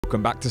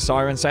Welcome back to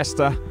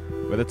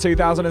Cirencester, where the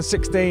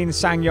 2016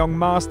 Ssangyong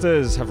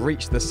Masters have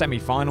reached the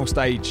semi-final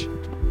stage.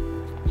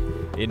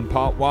 In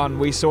part one,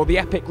 we saw the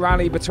epic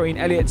rally between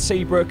Elliot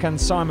Seabrook and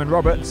Simon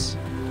Roberts.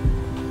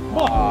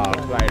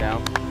 Played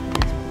out.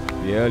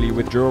 The early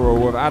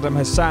withdrawal of Adam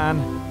Hassan,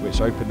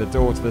 which opened the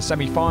door to the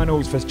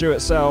semi-finals for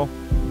Stuart Searle.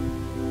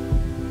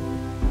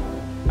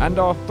 And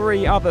our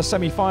three other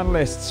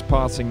semi-finalists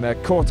passing their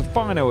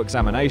quarter-final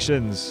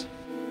examinations.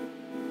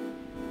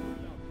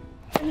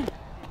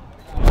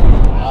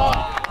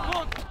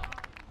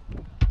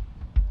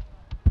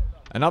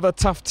 Another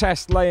tough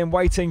test lay in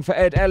waiting for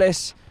Ed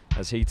Ellis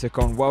as he took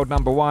on world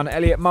number one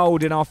Elliot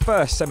Mould in our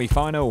first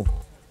semi-final.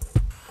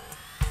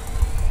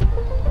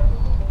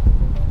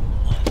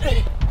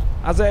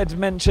 As Ed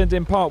mentioned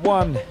in part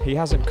one, he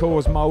hasn't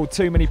caused Mould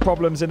too many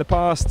problems in the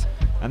past,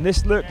 and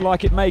this looked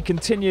like it may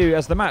continue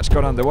as the match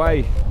got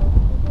underway.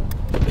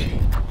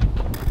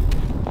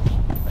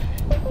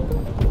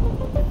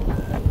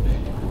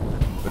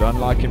 But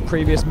unlike in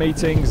previous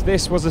meetings,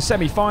 this was a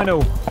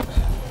semi-final.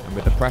 And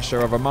with the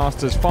pressure of a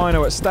Masters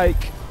final at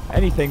stake,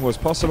 anything was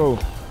possible.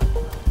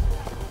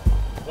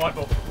 White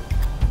ball.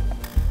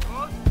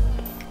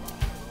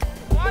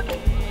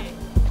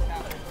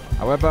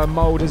 However,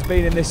 Mould has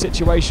been in this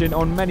situation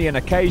on many an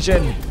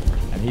occasion,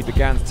 and he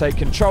began to take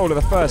control of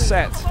the first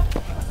set.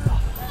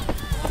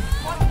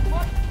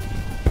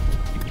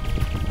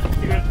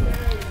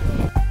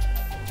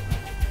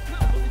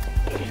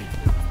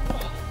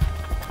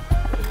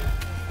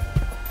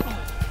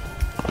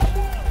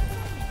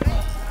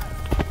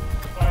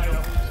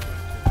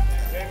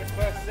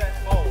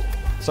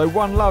 So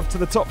 1-0 to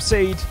the top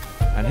seed,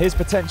 and his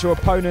potential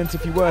opponent,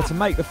 if he were to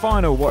make the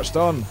final, watched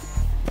on.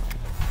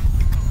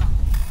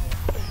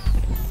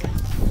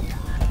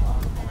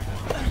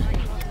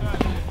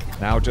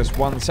 Now just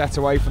one set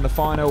away from the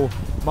final,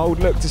 Mould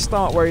looked to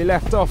start where he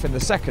left off in the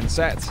second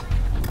set.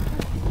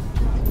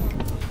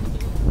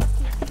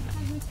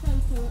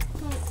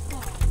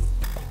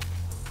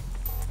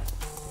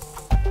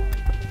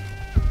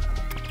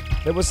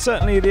 There was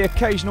certainly the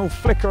occasional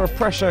flicker of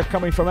pressure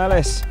coming from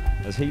Ellis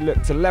as he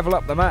looked to level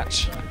up the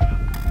match.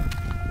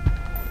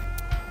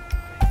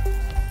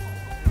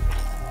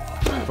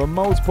 From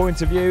Mould's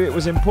point of view, it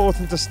was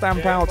important to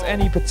stamp out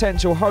any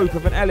potential hope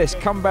of an Ellis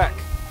comeback.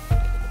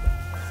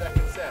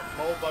 Second set,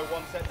 Mould by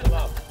 1 set to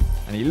love.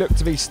 And he looked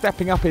to be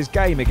stepping up his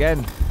game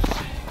again.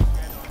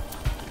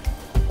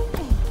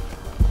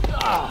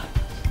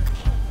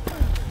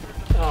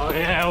 Oh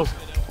yeah.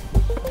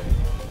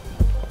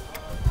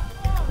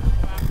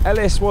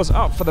 Ellis was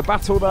up for the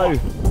battle though,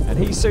 and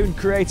he soon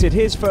created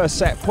his first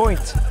set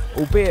point,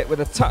 albeit with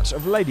a touch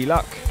of lady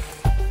luck.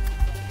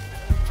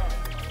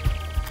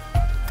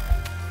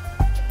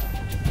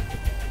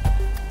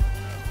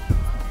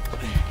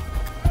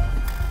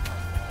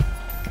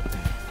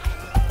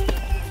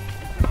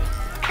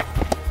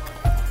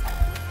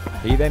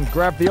 He then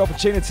grabbed the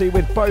opportunity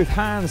with both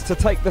hands to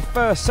take the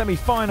first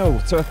semi-final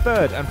to a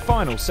third and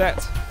final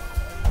set.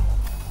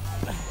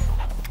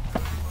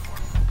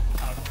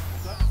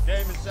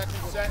 Game in second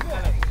set,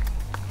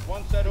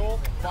 1 set all,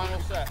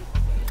 final set.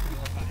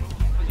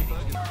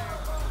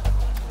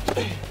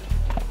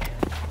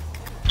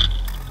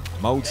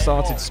 Mould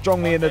started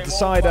strongly in the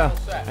decider,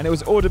 and it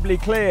was audibly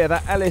clear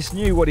that Ellis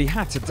knew what he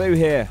had to do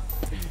here.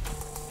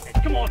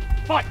 Come on,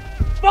 fight,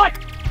 fight!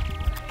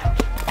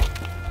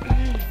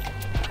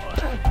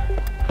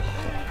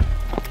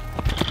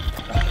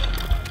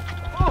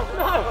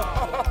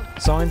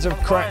 Signs of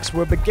cracks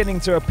were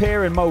beginning to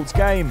appear in Mould's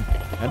game,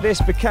 and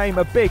this became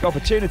a big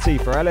opportunity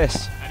for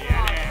Ellis.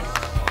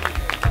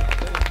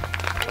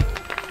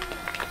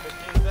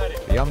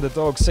 The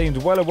underdog seemed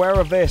well aware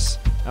of this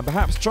and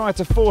perhaps tried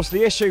to force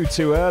the issue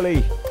too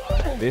early.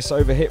 This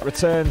overhit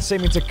return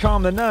seeming to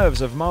calm the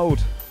nerves of Mould.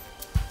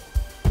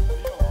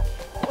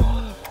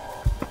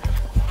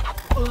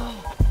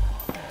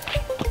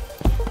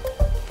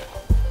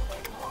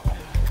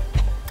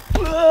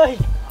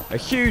 A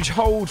huge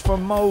hold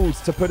from Mould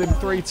to put him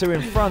 3-2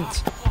 in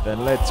front,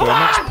 then led to a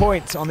match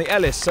point on the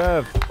Ellis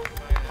serve.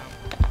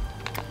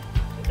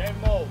 Game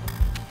Mould.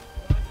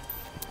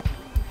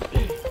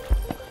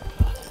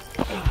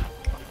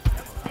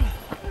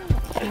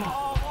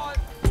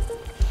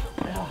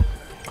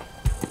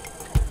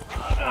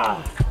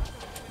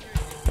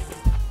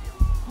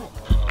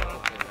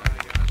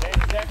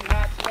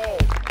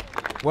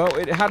 Well,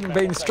 it hadn't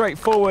been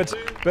straightforward,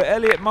 but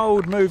Elliot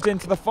Mould moved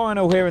into the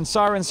final here in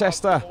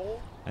Cirencester,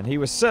 and he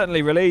was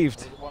certainly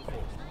relieved.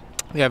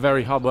 Yeah,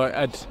 very hard work.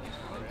 Ed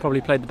probably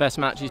played the best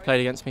match he's played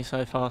against me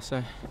so far,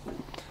 so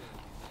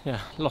yeah,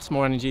 lost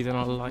more energy than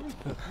I liked,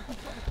 but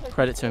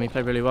credit to him, he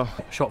played really well.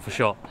 Shot for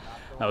shot,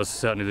 that was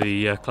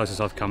certainly the closest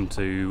I've come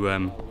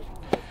to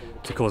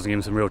causing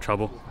him some real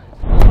trouble.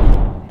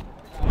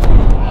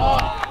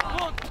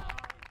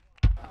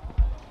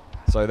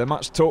 So the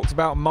much talked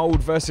about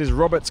Mould versus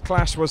Roberts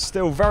clash was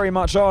still very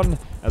much on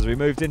as we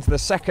moved into the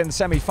second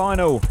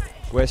semi-final,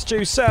 where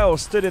Stuart Searle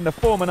stood in the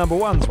former number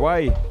one's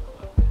way.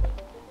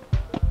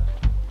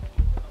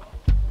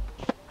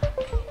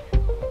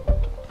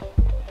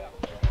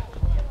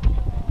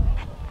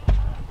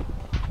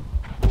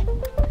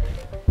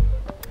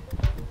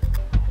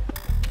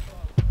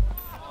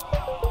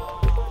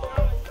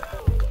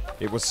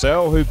 It was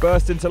Searle who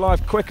burst into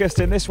life quickest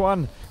in this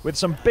one, with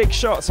some big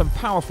shots and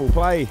powerful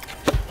play.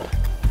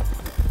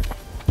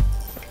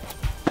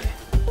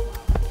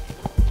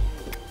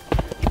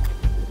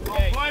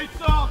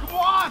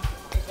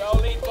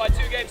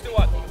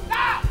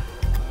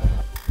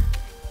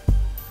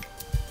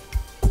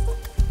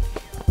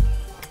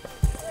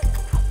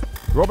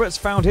 Roberts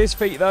found his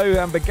feet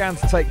though and began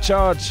to take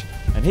charge,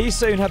 and he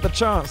soon had the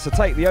chance to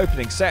take the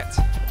opening set.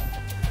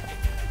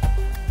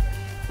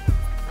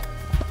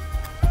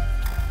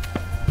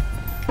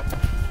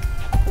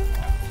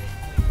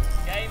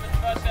 Game and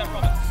first set,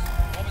 Roberts.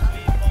 Roberts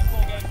leads by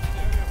 4 games to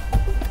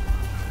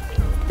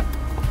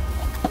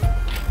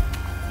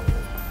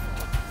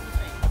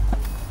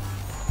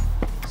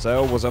 2.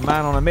 Searle was a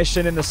man on a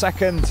mission in the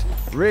second,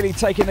 really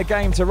taking the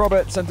game to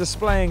Roberts and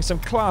displaying some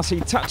classy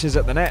touches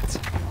at the net.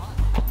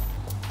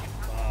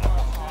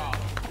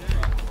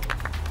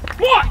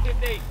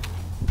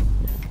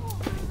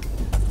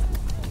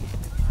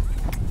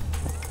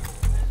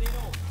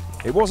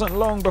 It wasn't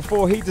long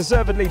before he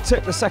deservedly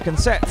took the second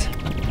set.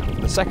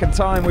 The second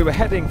time we were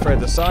heading for a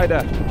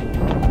decider.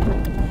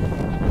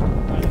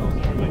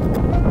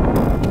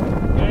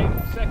 Game,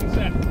 second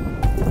set.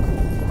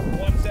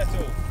 1 set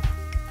all.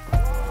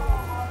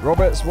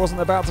 Roberts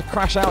wasn't about to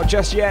crash out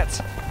just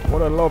yet.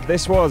 What a lob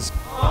this was.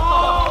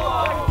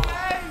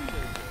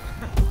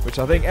 Which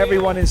I think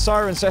everyone in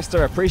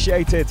Cirencester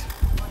appreciated.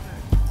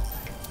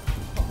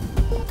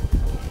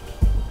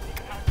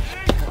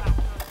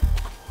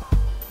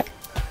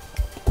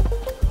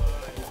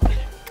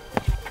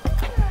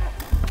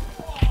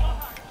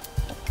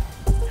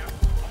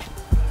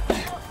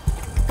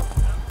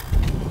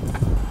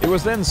 It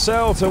was then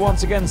Searle to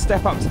once again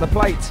step up to the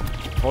plate,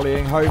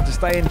 volleying home to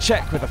stay in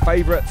check with the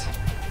favourite.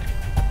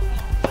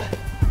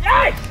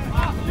 Yes!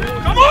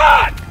 Come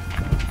on!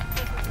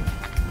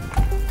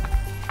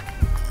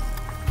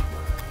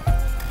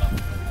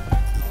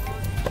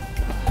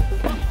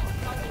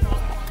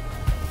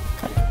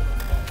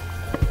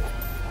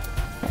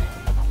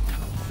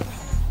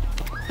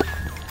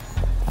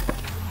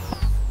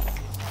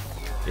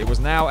 It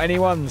was now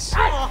anyone's,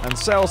 and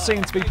Searle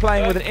seemed to be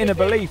playing with an inner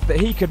belief that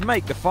he could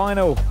make the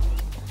final.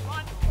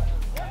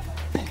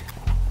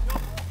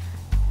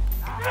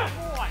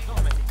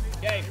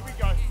 Game, here we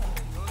go.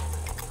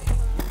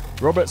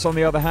 Roberts, on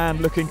the other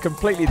hand, looking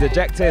completely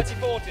dejected.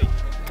 40.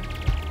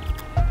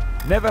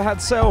 Never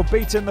had Searle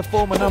beaten the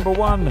former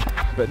 #1,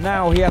 but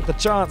now he had the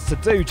chance to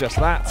do just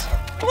that.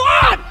 Come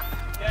on!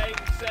 Game,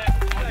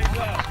 set, play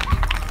well.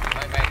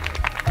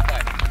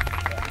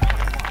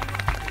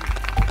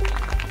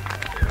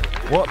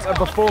 What a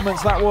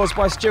performance that was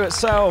by Stuart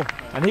Searle,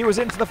 and he was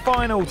into the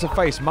final to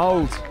face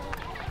Mould.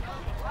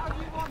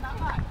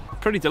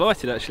 Pretty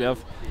delighted actually.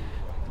 I've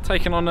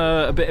taken on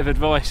a bit of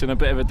advice and a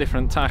bit of a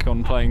different tack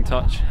on playing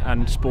touch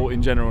and sport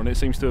in general, and it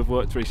seems to have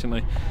worked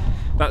recently.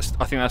 I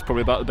think that's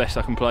probably about the best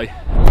I can play.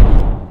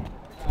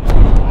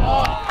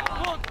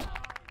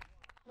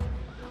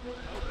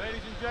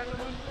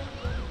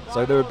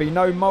 So there would be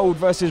no Mould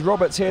versus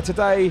Roberts here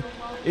today.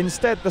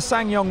 Instead, the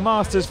Ssangyong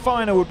Masters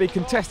final would be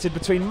contested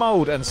between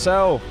Mould and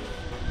Searle.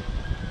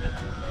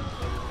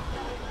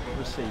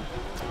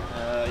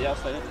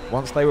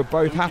 Once they were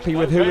both happy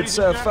with who would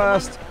serve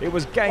first, it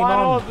was game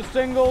Final on. of the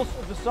singles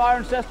of the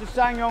Cirencester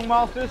Ssangyong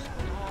Masters.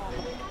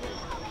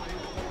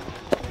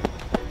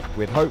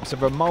 With hopes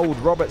of a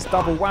Mould-Roberts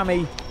double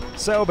whammy,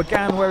 Searle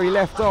began where he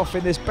left off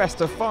in this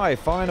best-of-5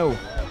 final.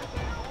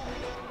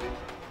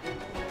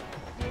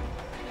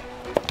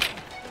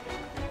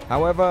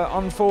 However,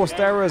 unforced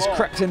errors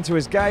crept into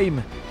his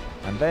game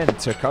and then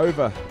took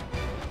over.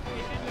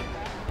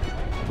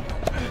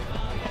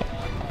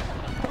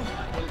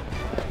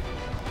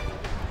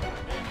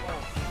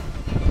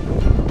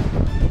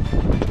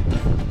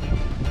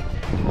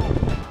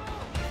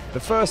 The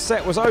first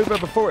set was over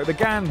before it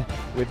began,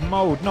 with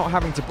Mould not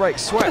having to break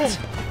sweat.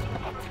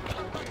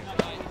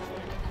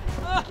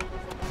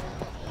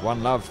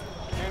 1 love.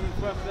 Game and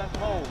first set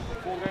hold.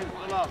 4 games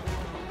to love.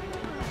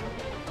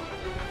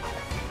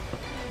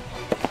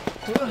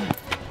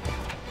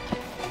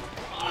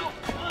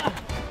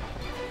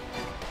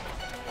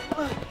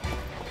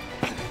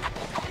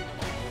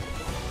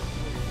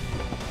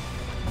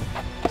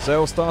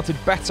 Searle started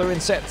better in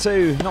set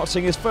 2,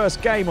 notching his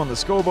first game on the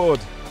scoreboard.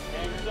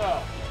 Game's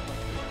up.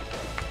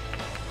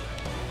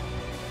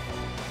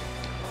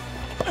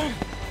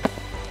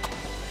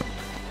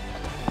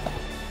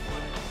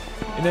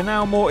 In a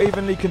now more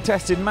evenly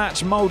contested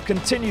match, Mould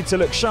continued to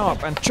look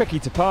sharp and tricky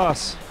to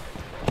pass.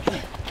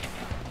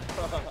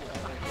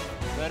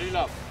 Very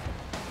love.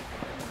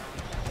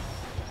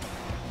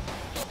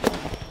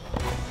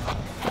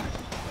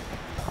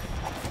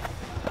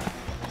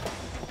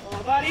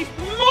 Oh, that is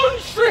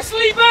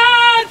monstrously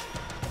bad!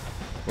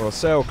 Well,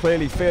 Searle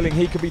clearly feeling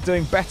he could be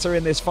doing better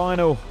in this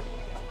final.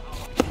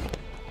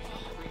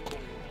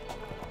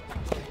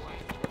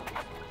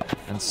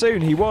 And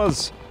soon he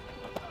was.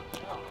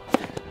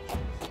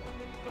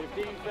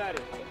 15-30.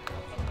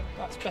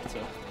 That's better.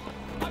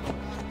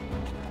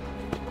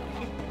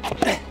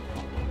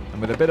 And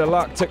and with a bit of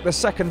luck took the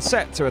second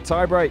set to a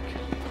tie-break.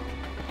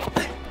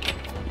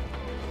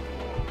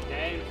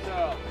 Game,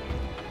 sir.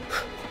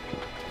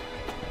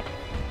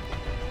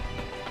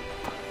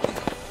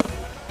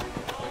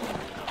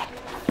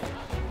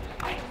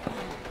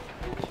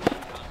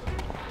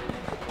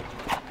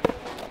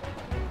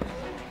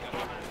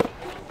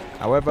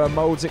 However,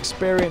 Mould's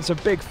experience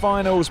of big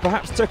finals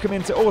perhaps took him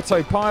into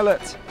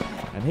autopilot,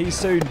 and he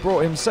soon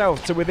brought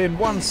himself to within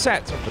one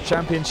set of the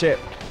championship.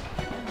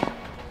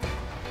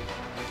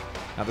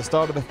 At the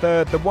start of the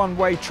third, the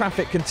one-way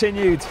traffic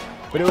continued,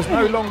 but it was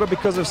no longer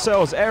because of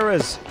Searle's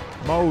errors.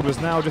 Mould was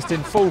now just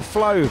in full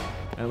flow,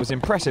 and it was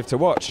impressive to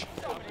watch.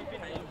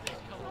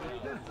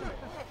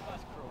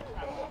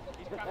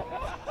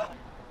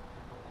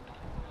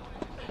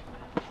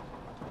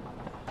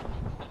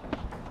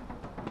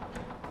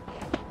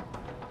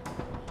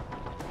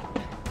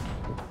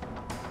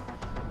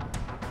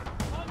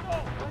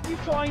 You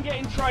try and get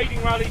in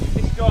trading rallies with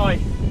this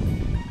guy.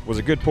 Was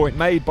a good point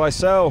made by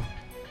Searle.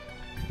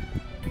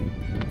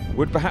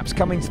 Would perhaps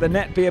coming to the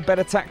net be a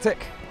better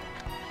tactic?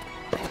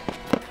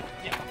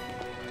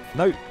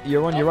 No,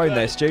 you're on your own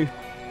there, Stu.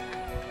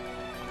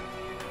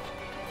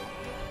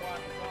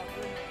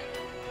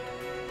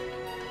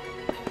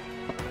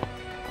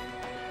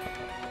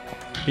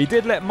 He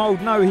did let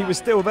Mould know he was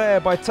still there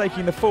by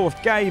taking the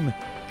fourth game,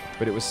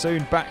 but it was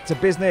soon back to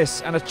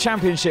business and a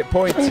championship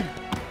point.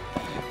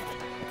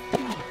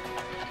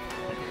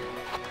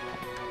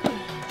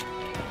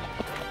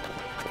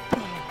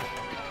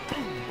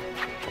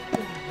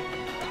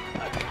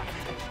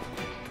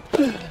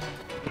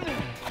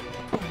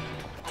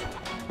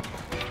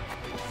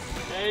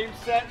 Game,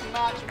 set,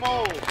 match,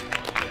 Mould.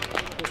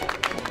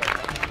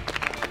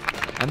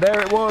 And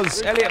there it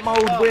was, Elliot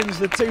Mould wins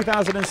the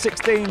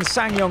 2016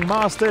 Ssangyong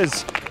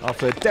Masters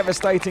after a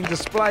devastating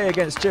display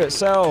against Stuart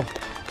Searle.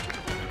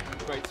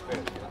 Great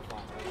spirit.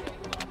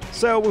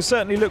 Searle will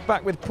certainly look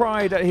back with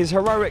pride at his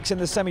heroics in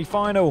the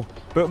semi-final,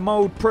 but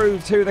Mould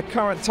proved who the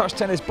current touch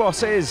tennis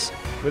boss is,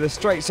 with a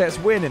straight sets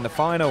win in the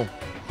final.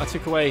 I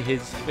took away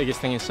his biggest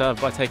thing in serve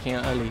by taking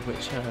it early,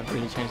 which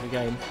really changed the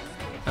game.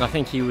 And I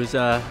think he was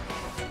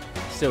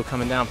still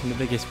coming down from the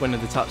biggest win of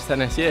the touch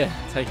tennis year,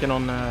 taking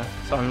on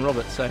Simon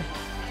Roberts. So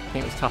I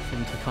think it was tough for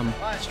him to come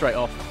straight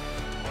off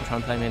and try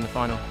and play me in the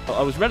final.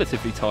 I was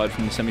relatively tired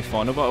from the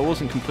semi-final, but I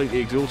wasn't completely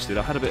exhausted.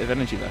 I had a bit of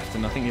energy left,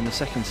 and I think in the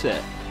second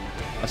set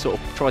I sort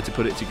of tried to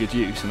put it to good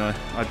use, and I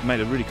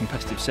made a really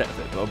competitive set of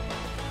it, but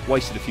I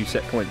wasted a few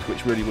set points,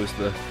 which really was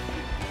the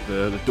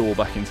door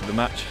back into the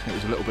match. It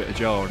was a little bit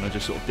ajar, and I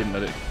just sort of didn't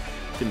let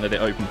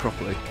it open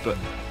properly. But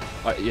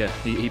yeah,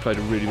 he played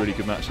a really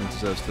good match and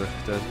deserves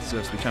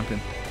to be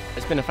champion.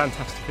 It's been a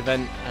fantastic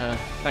event.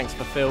 Thanks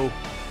for Phil,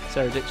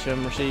 Sarah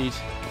Ditcham, Rashid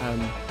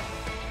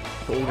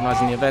for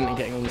organising the event and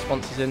getting all the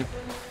sponsors in.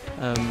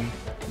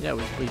 Yeah,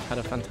 we've had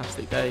a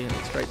fantastic day, and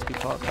it's great to be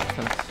part of touch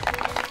tennis.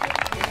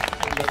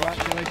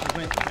 Congratulations,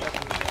 mate.